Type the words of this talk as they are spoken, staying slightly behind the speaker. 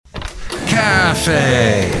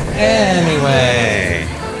cafe. Anyway,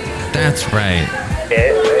 that's right.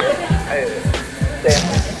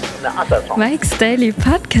 Mike's Daily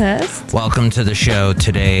Podcast. Welcome to the show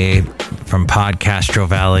today from Podcastro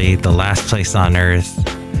Valley, the last place on earth.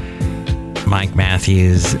 Mike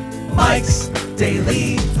Matthews. Mike's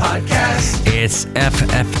Daily Podcast. It's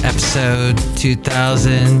episode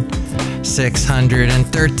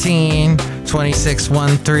 2613,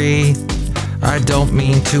 2613. I don't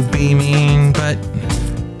mean to be mean, but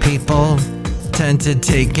people tend to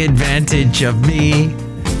take advantage of me.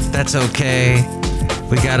 That's okay.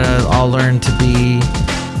 We gotta all learn to be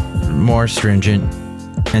more stringent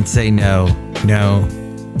and say no,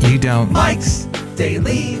 you don't. Mike's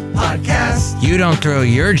Daily Podcast. You don't throw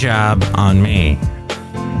your job on me.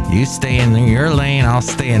 You stay in your lane, I'll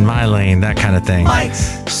stay in my lane, that kind of thing.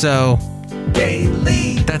 Mike's So,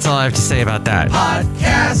 Daily that's all I have to say about that.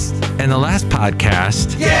 Podcast. And the last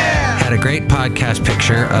podcast had a great podcast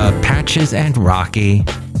picture of Patches and Rocky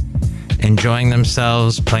enjoying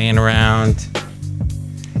themselves, playing around.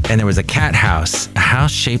 And there was a cat house, a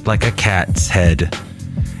house shaped like a cat's head.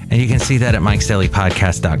 And you can see that at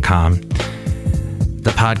mikesdailypodcast.com.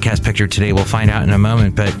 The podcast picture today, we'll find out in a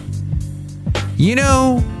moment, but you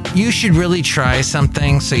know, you should really try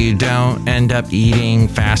something so you don't end up eating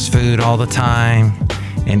fast food all the time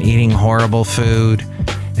and eating horrible food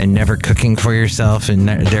and never cooking for yourself. And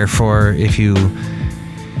therefore, if you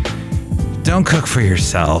don't cook for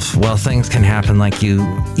yourself, well, things can happen like you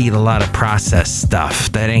eat a lot of processed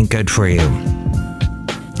stuff. That ain't good for you.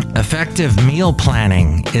 Effective meal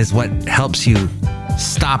planning is what helps you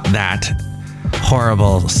stop that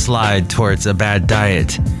horrible slide towards a bad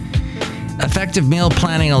diet. Effective meal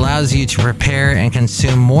planning allows you to prepare and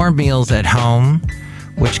consume more meals at home,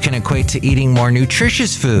 which can equate to eating more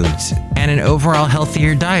nutritious foods and an overall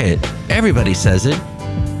healthier diet. Everybody says it.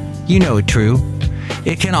 You know it true.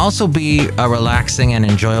 It can also be a relaxing and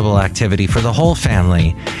enjoyable activity for the whole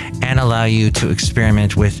family and allow you to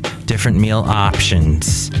experiment with different meal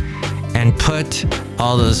options and put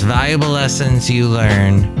all those valuable lessons you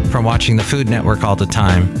learn from watching the Food Network all the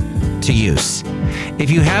time to use. If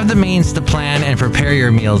you have the means to plan and prepare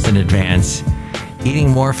your meals in advance, eating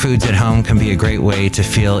more foods at home can be a great way to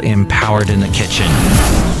feel empowered in the kitchen.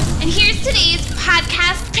 And here's today's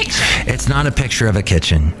podcast picture. It's not a picture of a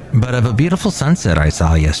kitchen, but of a beautiful sunset I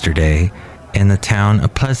saw yesterday in the town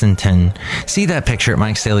of Pleasanton. See that picture at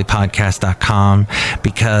mikesdailypodcast.com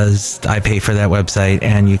because I pay for that website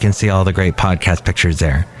and you can see all the great podcast pictures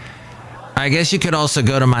there. I guess you could also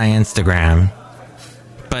go to my Instagram,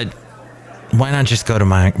 but why not just go to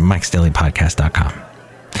mikesdailypodcast.com?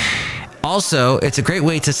 Also, it's a great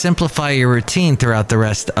way to simplify your routine throughout the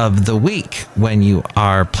rest of the week when you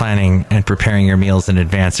are planning and preparing your meals in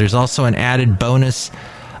advance. There's also an added bonus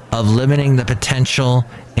of limiting the potential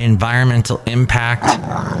environmental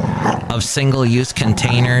impact of single-use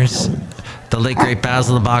containers. The late great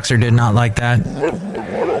Basil the Boxer did not like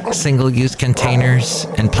that. Single-use containers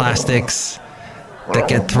and plastics that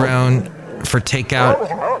get thrown for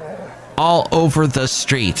takeout all over the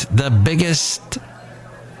street. The biggest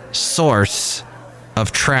source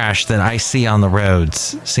of trash that I see on the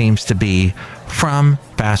roads seems to be from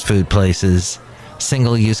fast food places,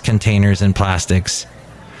 single-use containers and plastics.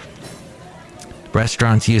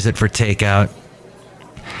 Restaurants use it for takeout.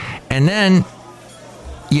 And then,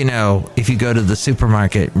 you know, if you go to the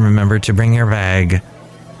supermarket, remember to bring your bag.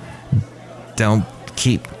 Don't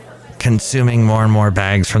keep consuming more and more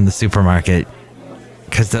bags from the supermarket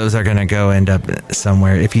because those are going to go end up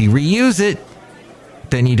somewhere. If you reuse it,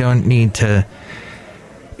 then you don't need to.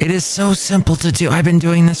 It is so simple to do. I've been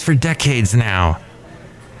doing this for decades now.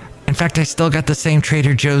 In fact, I still got the same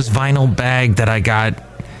Trader Joe's vinyl bag that I got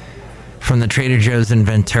from the Trader Joe's in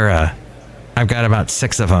Ventura. I've got about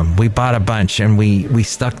 6 of them. We bought a bunch and we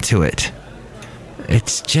stuck to it.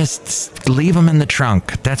 It's just leave them in the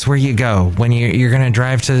trunk. That's where you go. When you're going to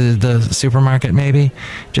drive to the supermarket, maybe,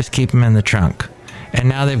 just keep them in the trunk. And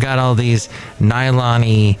now they've got all these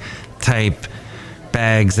nylon-y type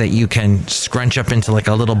bags that you can scrunch up into like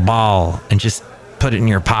a little ball and just put it in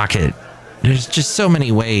your pocket. There's just so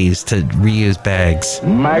many ways to reuse bags.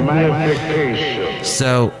 Magnification.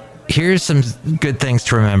 So here's some good things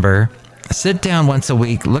to remember. Sit down once a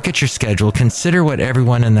week, look at your schedule, consider what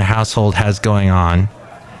everyone in the household has going on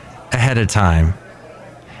ahead of time.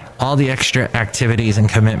 All the extra activities and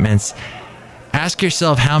commitments. Ask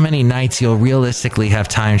yourself how many nights you'll realistically have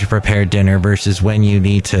time to prepare dinner versus when you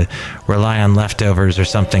need to rely on leftovers or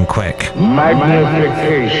something quick.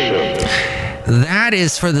 Magnification. That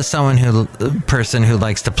is for the person who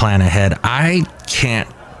likes to plan ahead. I can't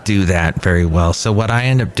do that very well. So what I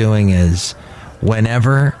end up doing is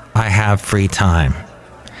whenever I have free time,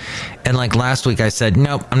 and like last week I said,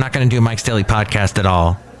 nope, I'm not going to do Mike's Daily Podcast at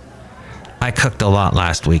all. I cooked a lot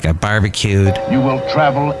last week. I barbecued. You will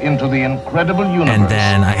travel into the incredible universe. And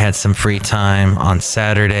then I had some free time on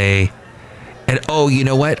Saturday. And oh, you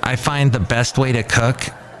know what? I find the best way to cook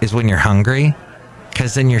is when you're hungry,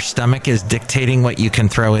 because then your stomach is dictating what you can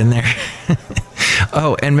throw in there.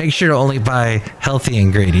 Oh, and make sure to only buy healthy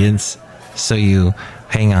ingredients. So you,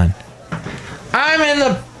 hang on. I'm in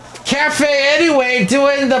the cafe anyway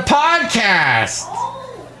doing the podcast.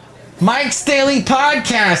 Mike's Daily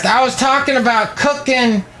Podcast. I was talking about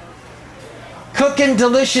cooking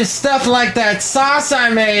delicious stuff like that sauce I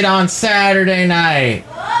made on Saturday night.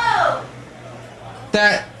 Whoa!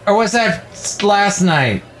 Or was that last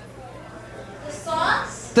night? The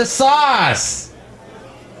sauce? The sauce.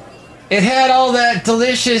 It had all that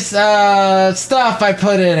delicious stuff I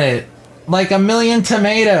put in it. Like 1,000,000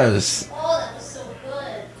 tomatoes. Oh, that was so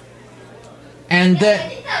good. And I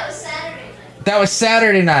think that was Saturday night. that was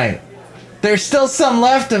Saturday night. There's still some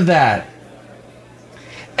left of that.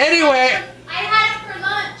 Anyway, I had it for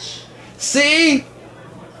lunch. see?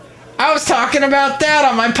 I was talking about that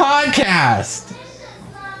on my podcast.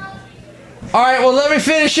 All right, well, let me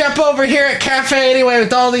finish up over here at Cafe Anyway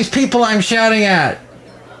with all these people I'm shouting at.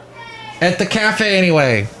 At the cafe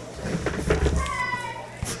anyway.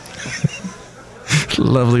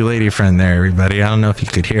 Lovely lady friend there, everybody. I don't know if you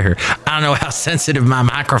could hear her. I don't know how sensitive my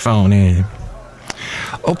microphone is.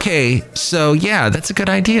 Okay, so yeah, that's a good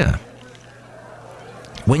idea.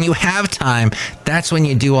 When you have time, that's when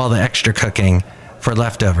you do all the extra cooking for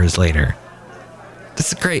leftovers later.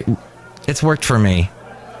 This is great. It's worked for me.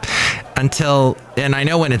 And I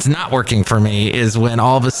know when it's not working for me is when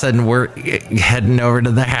all of a sudden we're heading over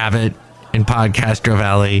to the Habit in Podcastro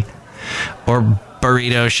Valley or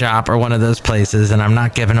Burrito Shop or one of those places, and I'm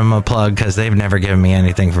not giving them a plug because they've never given me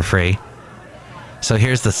anything for free. So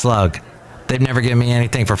here's the slug. They've never given me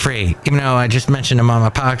anything for free, even though I just mentioned them on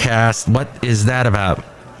my podcast. What is that about?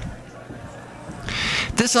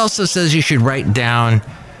 This also says you should write down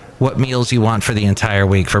what meals you want for the entire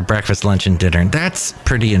week for breakfast, lunch, and dinner. That's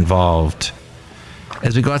pretty involved.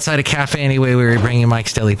 As we go outside a cafe anyway, we were bringing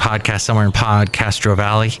Mike's Daily Podcast somewhere in Podcastro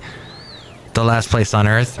Valley, the last place on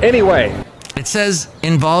earth. Anyway, It says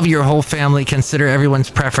involve your whole family, consider everyone's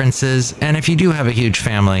preferences, and if you do have a huge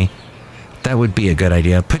family, that would be a good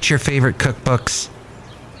idea. Put your favorite cookbooks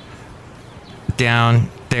down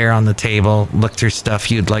there on the table. Look through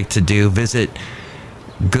stuff you'd like to do. Visit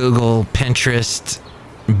Google, Pinterest,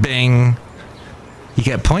 Bing. You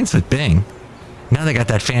get points with Bing. Now they got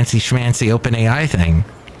that fancy schmancy OpenAI thing.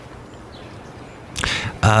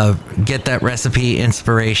 Get that recipe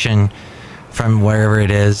inspiration from wherever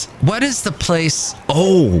it is. What is the place?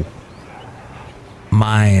 Oh,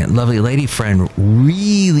 my lovely lady friend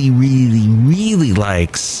really, really, really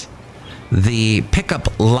likes the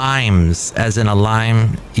pickup limes, as in a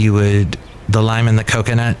lime, the lime in the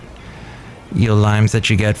coconut, limes that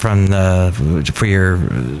you get for your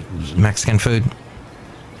Mexican food.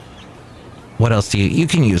 What else you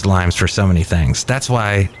can use limes for so many things. That's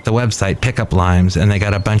why the website Pickup Limes, and they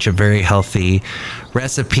got a bunch of very healthy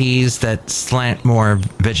recipes that slant more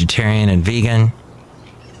vegetarian and vegan.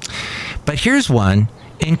 But here's one,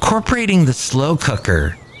 incorporating the slow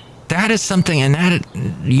cooker. That is something, and that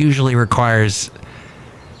usually requires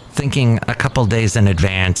thinking a couple days in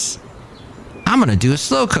advance. I'm going to do a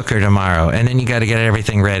slow cooker tomorrow. And then you got to get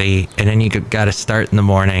everything ready. And then you got to start in the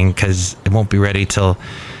morning because it won't be ready till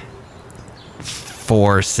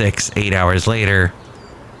 4, 6, 8 hours later.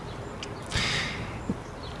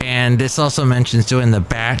 And this also mentions doing the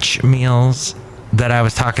batch meals that I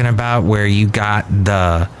was talking about, where you got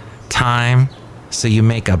the time, so you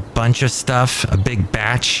make a bunch of stuff, a big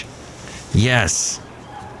batch. Yes,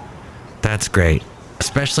 that's great,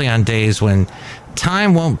 especially on days when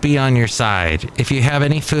time won't be on your side. If you have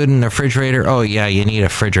any food in the refrigerator, oh yeah, you need a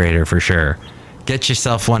refrigerator for sure. Get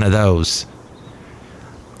yourself one of those.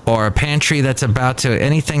 Or a pantry that's about to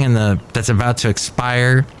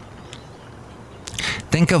expire.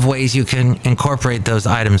 Think of ways you can incorporate those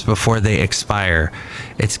items before they expire.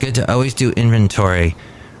 It's good to always do inventory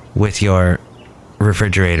with your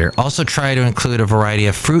refrigerator. Also try to include a variety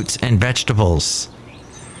of fruits and vegetables,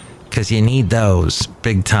 because you need those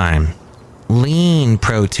big time. Lean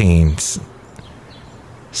proteins.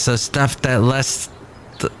 So stuff that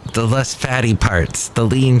the less fatty parts, the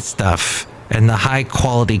lean stuff, and the high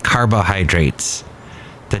quality carbohydrates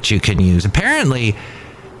that you can use. Apparently,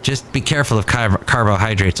 just be careful of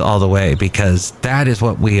carbohydrates all the way, because that is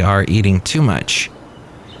what we are eating too much.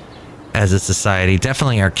 as a society.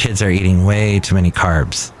 Definitely our kids are eating way too many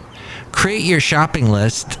carbs. Create your shopping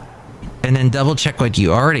list and then double check what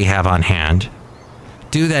you already have on hand.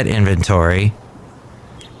 Do that inventory.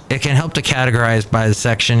 It can help to categorize by the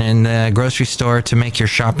section in the grocery store to make your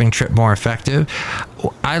shopping trip more effective.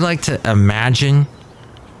 I like to imagine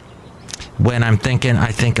when I'm thinking,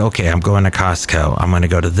 okay, I'm going to Costco. I'm going to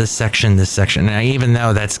go to this section. And even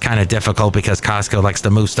though that's kind of difficult because Costco likes to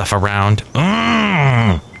move stuff around.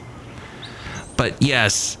 But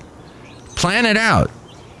yes, plan it out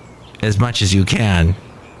as much as you can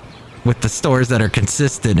with the stores that are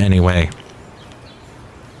consistent anyway.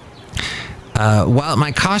 While it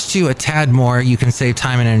might cost you a tad more, you can save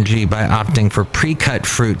time and energy by opting for pre-cut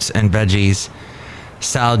fruits and veggies,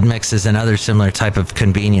 salad mixes, and other similar type of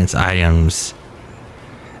convenience items,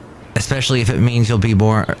 especially if it means you'll be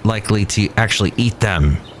more likely to actually eat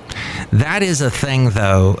them. That is a thing,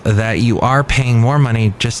 though, that you are paying more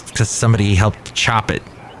money just because somebody helped chop it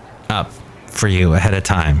up for you ahead of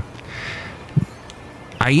time.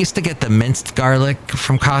 I used to get the minced garlic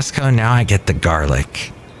from Costco. Now I get the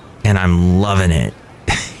garlic. And I'm loving it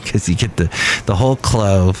because you get the whole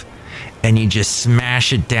clove and you just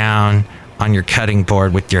smash it down on your cutting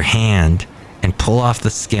board with your hand and pull off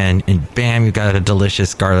the skin, and bam, you got a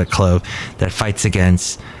delicious garlic clove that fights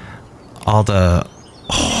against all the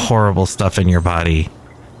horrible stuff in your body,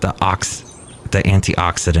 the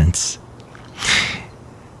antioxidants.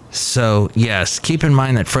 So yes, keep in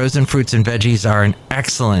mind that frozen fruits and veggies are an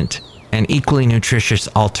excellent and equally nutritious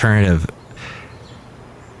alternative.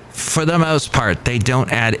 For the most part, they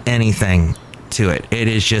don't add anything to it. It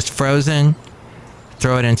is just frozen.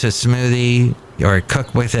 Throw it into a smoothie or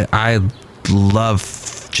cook with it. I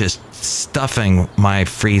love just stuffing my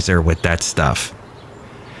freezer with that stuff.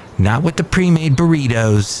 Not with the pre-made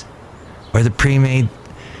burritos or the pre-made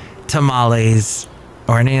tamales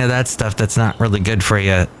or any of that stuff that's not really good for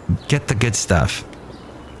you. Get the good stuff.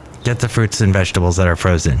 Get the fruits and vegetables that are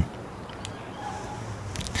frozen.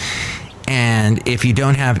 And if you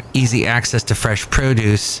don't have easy access to fresh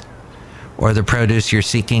produce, or the produce you're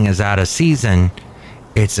seeking is out of season,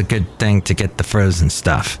 it's a good thing to get the frozen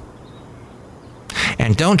stuff.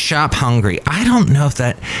 And don't shop hungry. I don't know if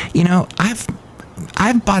that,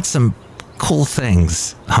 I've bought some cool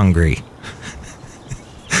things hungry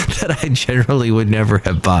that I generally would never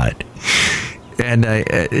have bought. And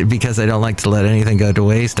because I don't like to let anything go to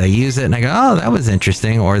waste, I use it and I go, oh, that was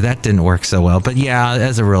interesting, or that didn't work so well. But yeah,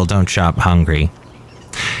 as a rule, don't shop hungry.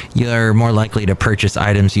 You're more likely to purchase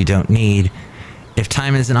items you don't need. If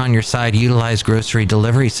time isn't on your side, utilize grocery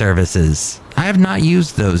delivery services. I have not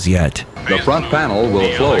used those yet. The front panel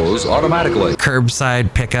will close automatically.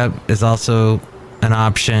 Curbside pickup is also an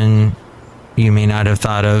option you may not have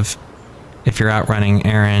thought of if you're out running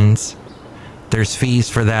errands. There's fees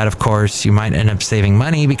for that, of course. You might end up saving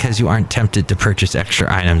money because you aren't tempted to purchase extra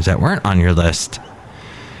items that weren't on your list.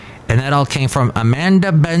 And that all came from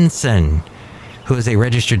Amanda Benson, who is a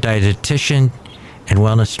registered dietitian and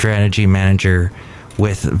wellness strategy manager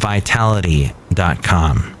with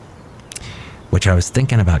Vitality.com, which I was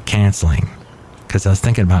thinking about canceling because I was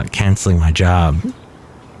thinking about canceling my job.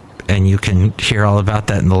 And you can hear all about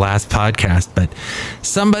that in the last podcast. But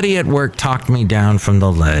somebody at work talked me down from the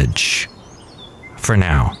ledge. For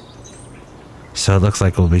now. So it looks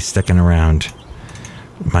like we'll be sticking around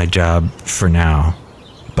my job for now.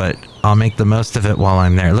 But I'll make the most of it while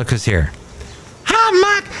I'm there. Look who's here.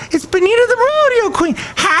 Hi, Mike. It's Benita the Rodeo Queen.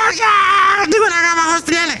 How's y'all doing? I got my host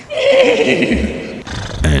together.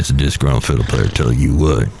 That's a disgruntled fiddle player telling you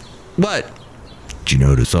what. What? Did you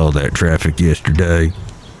notice all that traffic yesterday?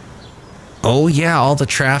 Oh, yeah, all the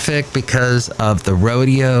traffic because of the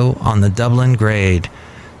rodeo on the Dublin Grade.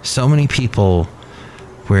 So many people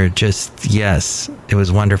were just, yes, it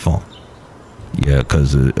was wonderful. Yeah,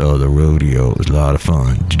 because the rodeo was a lot of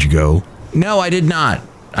fun. Did you go? No, I did not.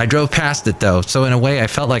 I drove past it, though. So in a way, I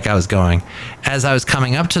felt like I was going. As I was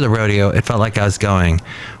coming up to the rodeo, it felt like I was going.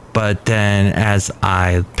 But then as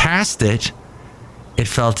I passed it, it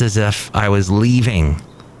felt as if I was leaving.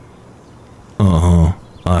 Uh-huh.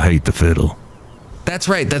 I hate the fiddle. That's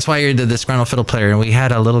right. That's why you're the disgruntled fiddle player. And we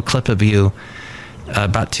had a little clip of you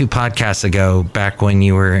about 2 podcasts ago, back when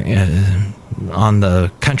you were on the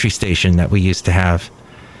country station that we used to have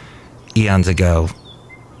eons ago.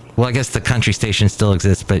 Well, I guess the country station still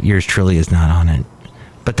exists, but yours truly is not on it.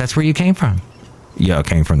 But that's where you came from. Yeah, I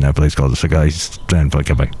came from that place called the Santa Fe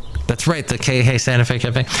Cafe. That's right, the Hey Santa Fe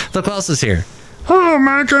Cafe. Look who else is here. Oh,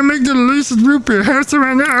 Mike, I make the delicious root beer house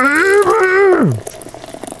right now.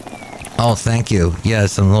 Oh, thank you.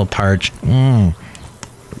 Yes, I'm a little parched.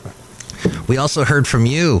 We also heard from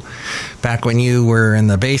you back when you were in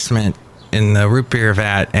the basement in the root beer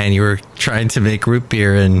vat, and you were trying to make root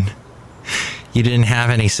beer, and you didn't have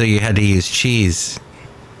any, so you had to use cheese.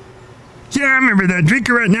 Yeah, I remember that. Drink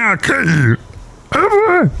it right now. I'll cut you. Oh,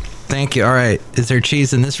 boy. Thank you. All right. Is there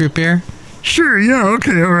cheese in this root beer? Sure, yeah,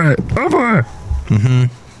 okay, all right. Oh, boy.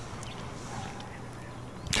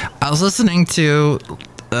 I was listening to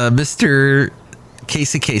Mr.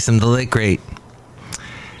 Casey Kasem, the late great,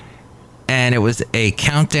 and it was a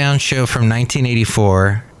countdown show from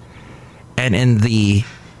 1984, and in the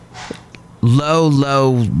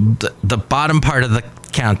the bottom part of the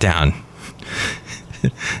countdown,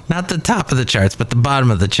 not the top of the charts, but the bottom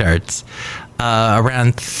of the charts,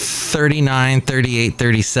 around 39, 38,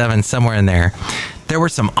 37, somewhere in there, there were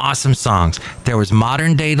some awesome songs. There was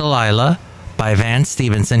Modern Day Delilah by Van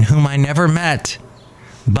Stevenson, whom I never met,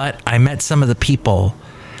 but I met some of the people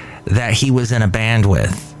that he was in a band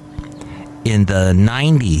with in the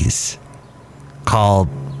 90s called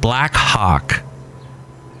Black Hawk.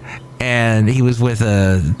 And he was with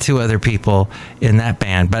two other people in that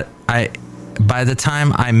band. But by the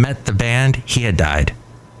time I met the band, he had died.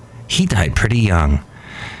 He died pretty young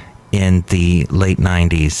in the late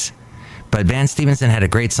 90s. But Van Stevenson had a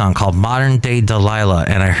great song called Modern Day Delilah,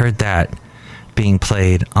 and I heard that being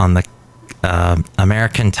played on the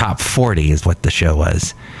American Top 40 is what the show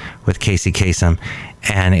was, with Casey Kasem.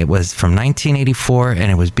 And it was from 1984, and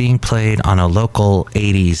it was being played on a local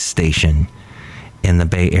 80s station in the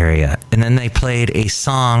Bay Area. And then they played a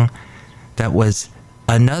song that was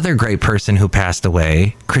another great person who passed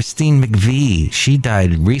away, Christine McVie. She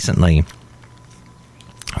died recently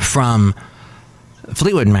from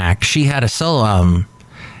Fleetwood Mac. She had a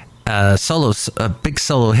big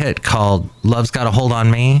solo hit called Love's Got a Hold on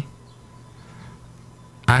Me.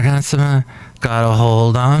 I got a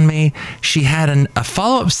hold on me. She had a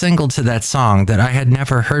follow-up single to that song that I had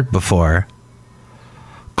never heard before,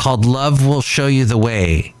 called Love Will Show You the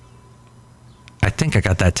Way. I think I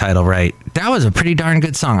got that title right. That was a pretty darn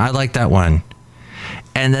good song. I like that one.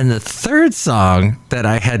 And then the third song that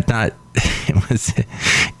I had not, it was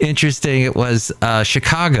interesting. It was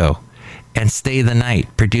Chicago and Stay the Night,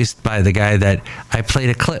 produced by the guy that I played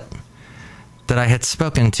a clip that I had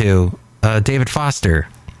spoken to, David Foster,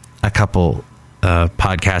 a couple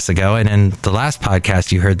podcasts ago. And in the last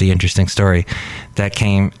podcast, you heard the interesting story that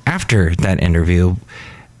came after that interview.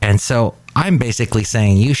 And so I'm basically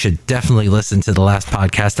saying you should definitely listen to the last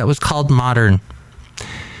podcast that was called Modern.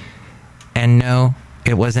 And no,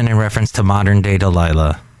 it wasn't in reference to Modern Day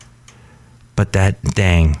Delilah, but that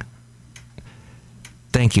dang.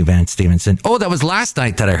 Thank you, Van Stevenson. Oh, that was last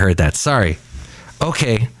night that I heard that. Sorry.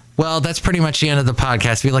 Okay. Well, that's pretty much the end of the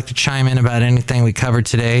podcast. If you'd like to chime in about anything we covered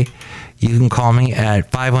today, you can call me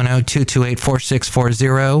at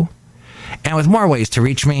 510-228-4640. And with more ways to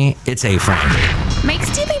reach me, it's A-Frame.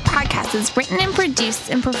 Mike's Daily Podcast is written and produced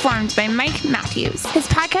and performed by Mike Matthews. His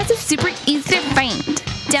podcast is super easy to find.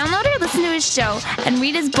 Download or listen to his show and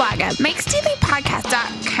read his blog at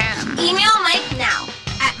mikesdailypodcast.com. Email Mike now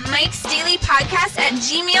at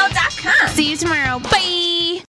mikesdailypodcast@gmail.com. See you tomorrow. Bye!